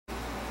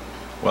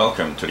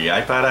Welcome to the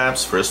iPad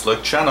Apps First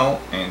Look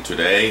channel, and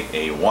today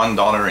a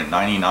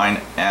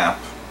 $1.99 app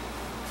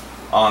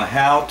on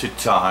how to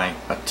tie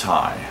a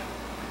tie.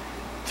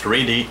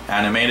 3D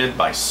animated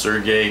by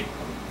Sergey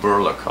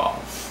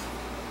Burlakov.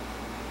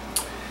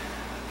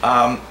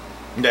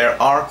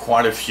 There are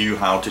quite a few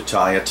how to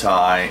tie a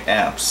tie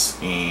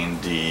apps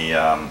in the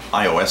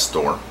iOS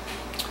store,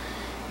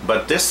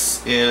 but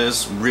this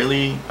is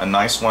really a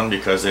nice one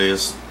because it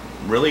is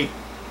really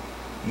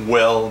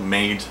well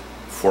made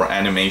for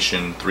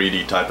animation,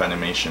 3D type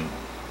animation,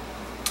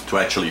 to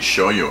actually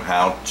show you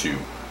how to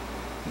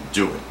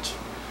do it.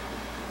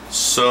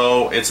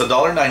 So it's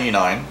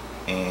 $1.99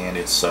 and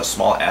it's a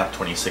small app,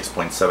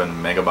 26.7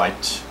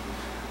 megabyte.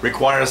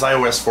 Requires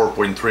iOS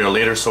 4.3 or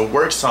later, so it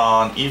works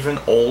on even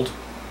old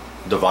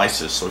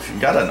devices. So if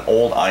you've got an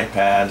old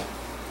iPad,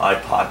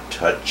 iPod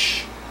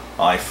Touch,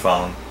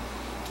 iPhone,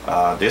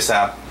 this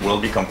app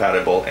will be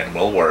compatible and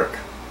will work.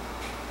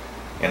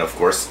 And of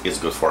course, it's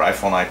good for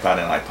iPhone, iPad,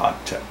 and iPod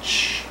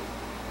Touch.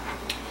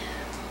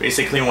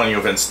 Basically, when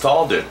you've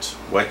installed it,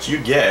 what you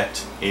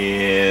get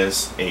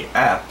is an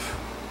app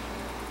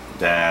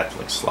that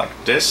looks like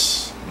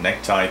this,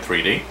 Necktie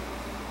 3D.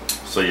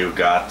 So you've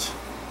got,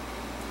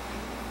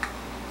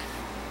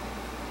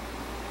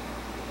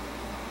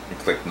 you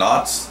click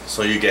knots,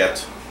 so you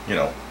get,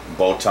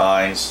 bow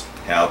ties,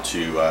 how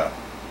to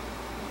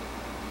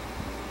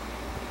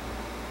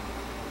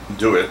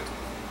do it,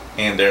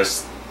 and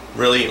there's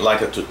really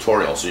like a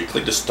tutorial. So you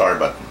click the start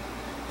button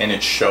and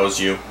it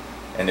shows you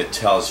and it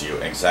tells you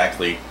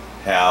exactly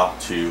how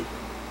to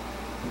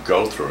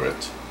go through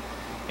it,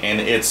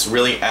 and it's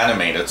really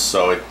animated,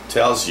 so it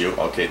tells you,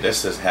 okay,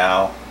 this is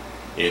how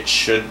it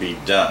should be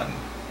done.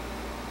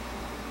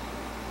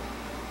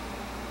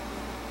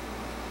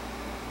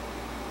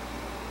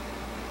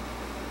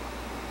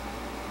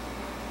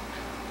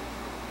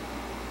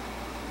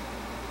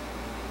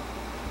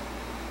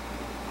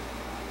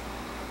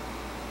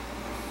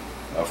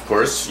 Of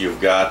course, you've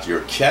got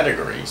your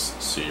categories.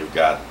 So you've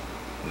got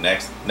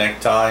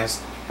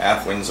neckties,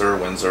 half Windsor,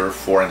 Windsor,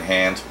 four in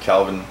hand,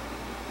 Kelvin.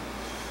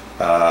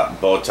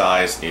 Bow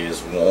ties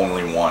is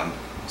only one.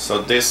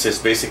 So this is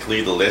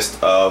basically the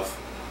list of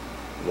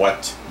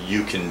what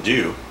you can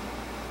do.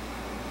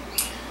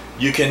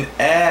 You can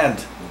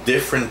add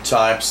different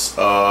types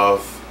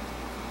of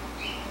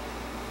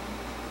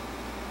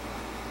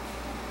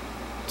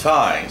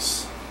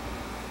ties,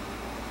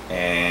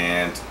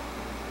 and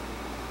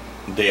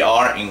they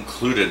are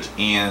included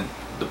in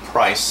the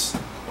price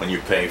when you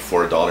pay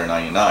for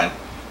 $1.99.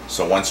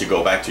 So once you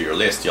go back to your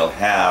list, you'll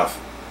have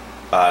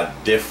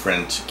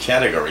different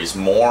categories,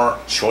 more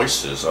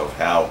choices of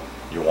how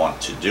you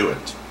want to do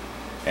it.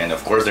 And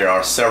of course, there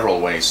are several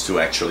ways to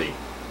actually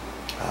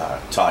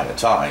tie a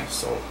tie.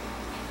 So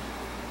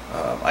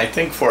I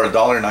think for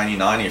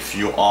 $1.99, if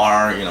you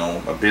are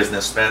a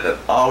businessman that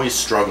always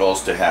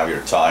struggles to have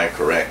your tie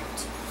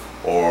correct,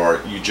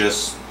 or you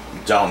just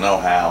don't know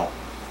how,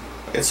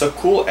 it's a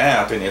cool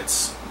app, and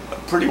it's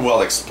pretty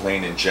well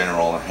explained in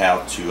general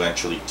how to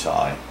actually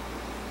tie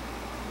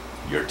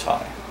your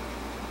tie.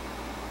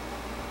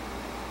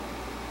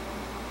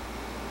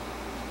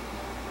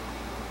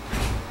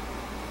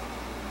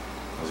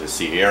 As you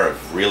see here, a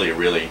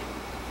really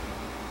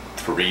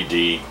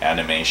 3D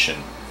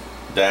animation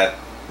that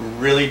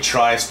really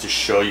tries to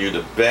show you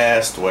the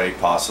best way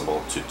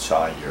possible to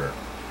tie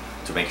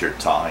to make your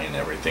tie and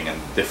everything,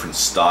 and different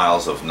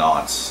styles of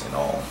knots and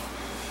all.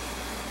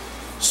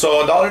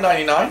 So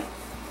 $1.99.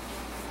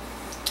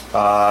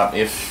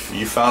 If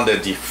you found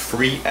that the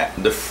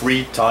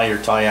free tie your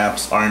tie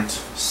apps aren't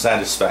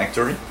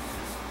satisfactory,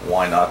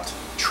 why not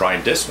try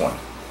this one,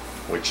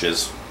 which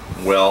is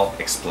well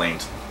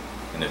explained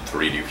in a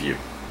 3D view.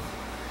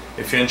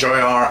 If you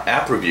enjoy our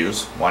app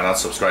reviews, why not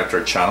subscribe to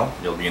our channel?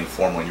 You'll be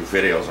informed when new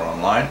videos are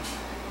online.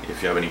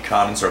 If you have any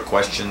comments or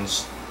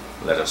questions,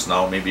 let us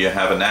know. Maybe you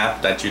have an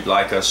app that you'd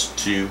like us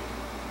to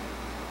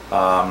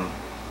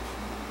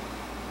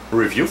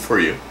review for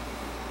you.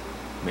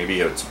 Maybe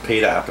it's a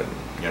paid app and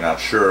you're not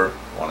sure,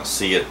 want to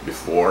see it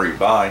before you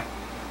buy.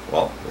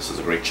 Well, this is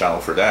a great channel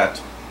for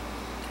that.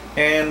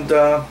 And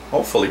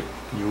hopefully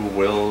you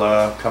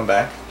will come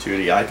back to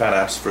the iPad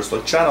Apps First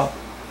Look channel.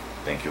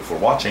 Thank you for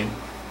watching.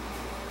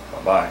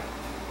 Bye-bye.